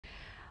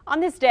On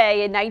this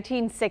day in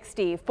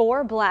 1960,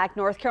 four black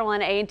North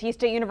Carolina A&T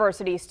State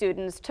University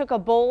students took a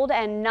bold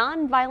and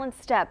nonviolent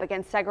step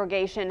against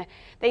segregation.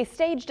 They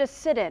staged a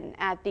sit-in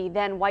at the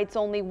then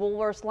whites-only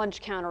Woolworth's lunch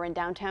counter in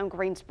downtown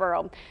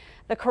Greensboro.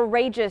 The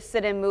courageous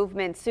sit-in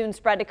movement soon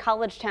spread to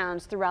college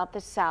towns throughout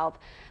the South.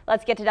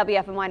 Let's get to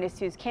WFMY News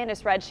 2's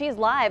Candace Red. She is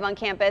live on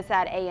campus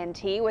at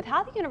A&T with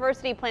how the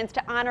university plans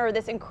to honor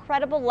this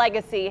incredible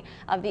legacy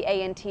of the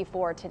A&T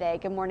Four today.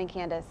 Good morning,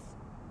 Candace.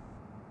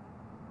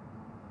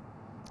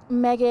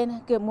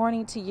 Megan, good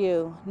morning to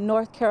you.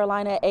 North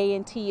Carolina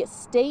A&T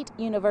State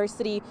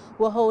University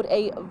will hold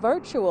a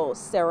virtual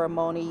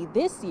ceremony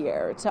this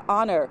year to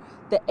honor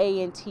the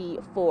A&T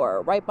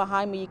Four. Right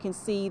behind me, you can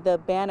see the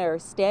banner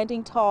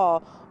standing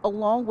tall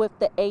along with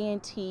the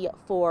A&T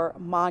Four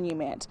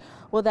monument.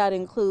 Well, that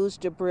includes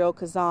Jabril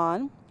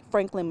Kazan,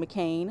 Franklin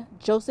McCain,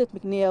 Joseph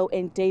McNeil,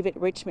 and David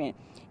Richmond.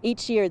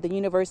 Each year, the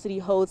university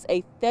holds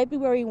a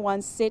February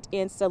 1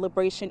 sit-in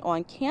celebration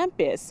on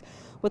campus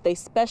with a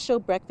special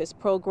breakfast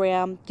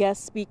program,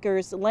 guest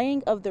speakers,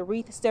 laying of the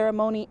wreath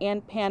ceremony,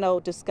 and panel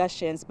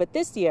discussions. But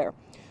this year,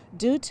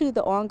 due to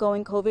the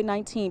ongoing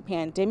COVID-19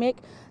 pandemic,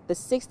 the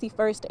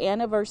 61st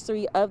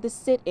anniversary of the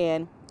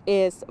sit-in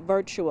is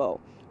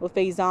virtual. Well,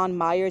 Faison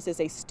Myers is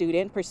a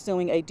student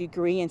pursuing a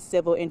degree in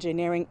civil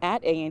engineering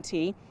at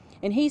A&T.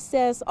 And he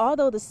says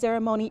although the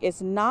ceremony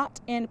is not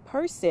in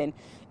person,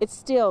 it's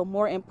still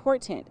more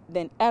important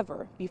than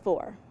ever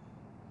before.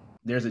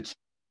 There's a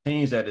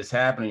change that is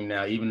happening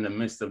now, even in the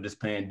midst of this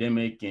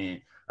pandemic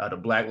and the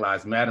Black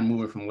Lives Matter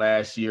movement from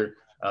last year.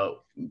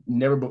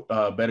 Never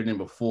better than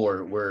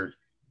before. We're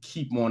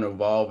keep on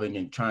evolving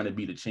and trying to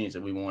be the change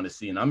that we want to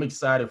see. And I'm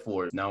excited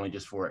for it, not only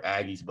just for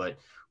Aggies, but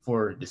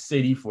for the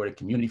city, for the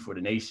community, for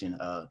the nation.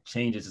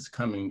 Changes is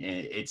coming,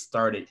 and it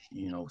started,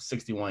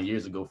 61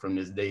 years ago from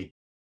this day.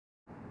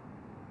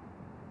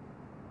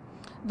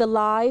 The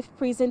live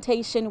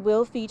presentation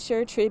will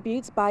feature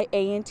tributes by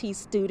A&T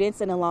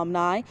students and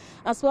alumni,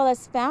 as well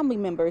as family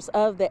members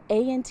of the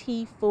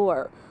A&T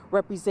Four.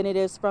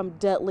 Representatives from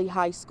Dudley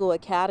High School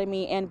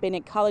Academy and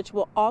Bennett College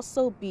will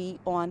also be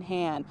on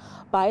hand.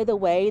 By the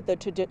way, the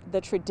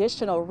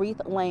traditional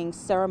wreath-laying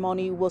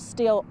ceremony will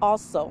still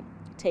also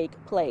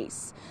take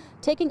place.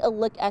 Taking a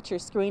look at your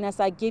screen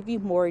as I give you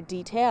more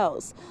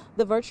details.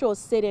 The virtual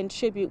sit-in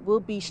tribute will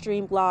be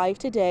streamed live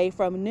today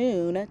from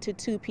noon to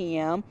 2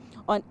 p.m.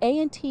 on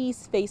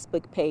A&T's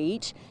Facebook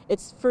page.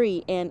 It's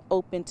free and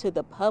open to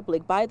the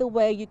public. By the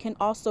way, you can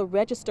also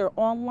register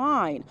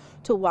online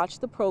to watch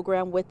the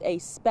program with a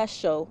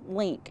special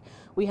link.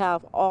 We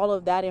have all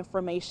of that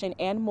information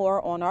and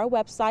more on our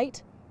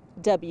website,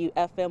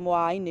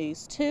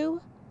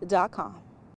 WFMYnews2.com.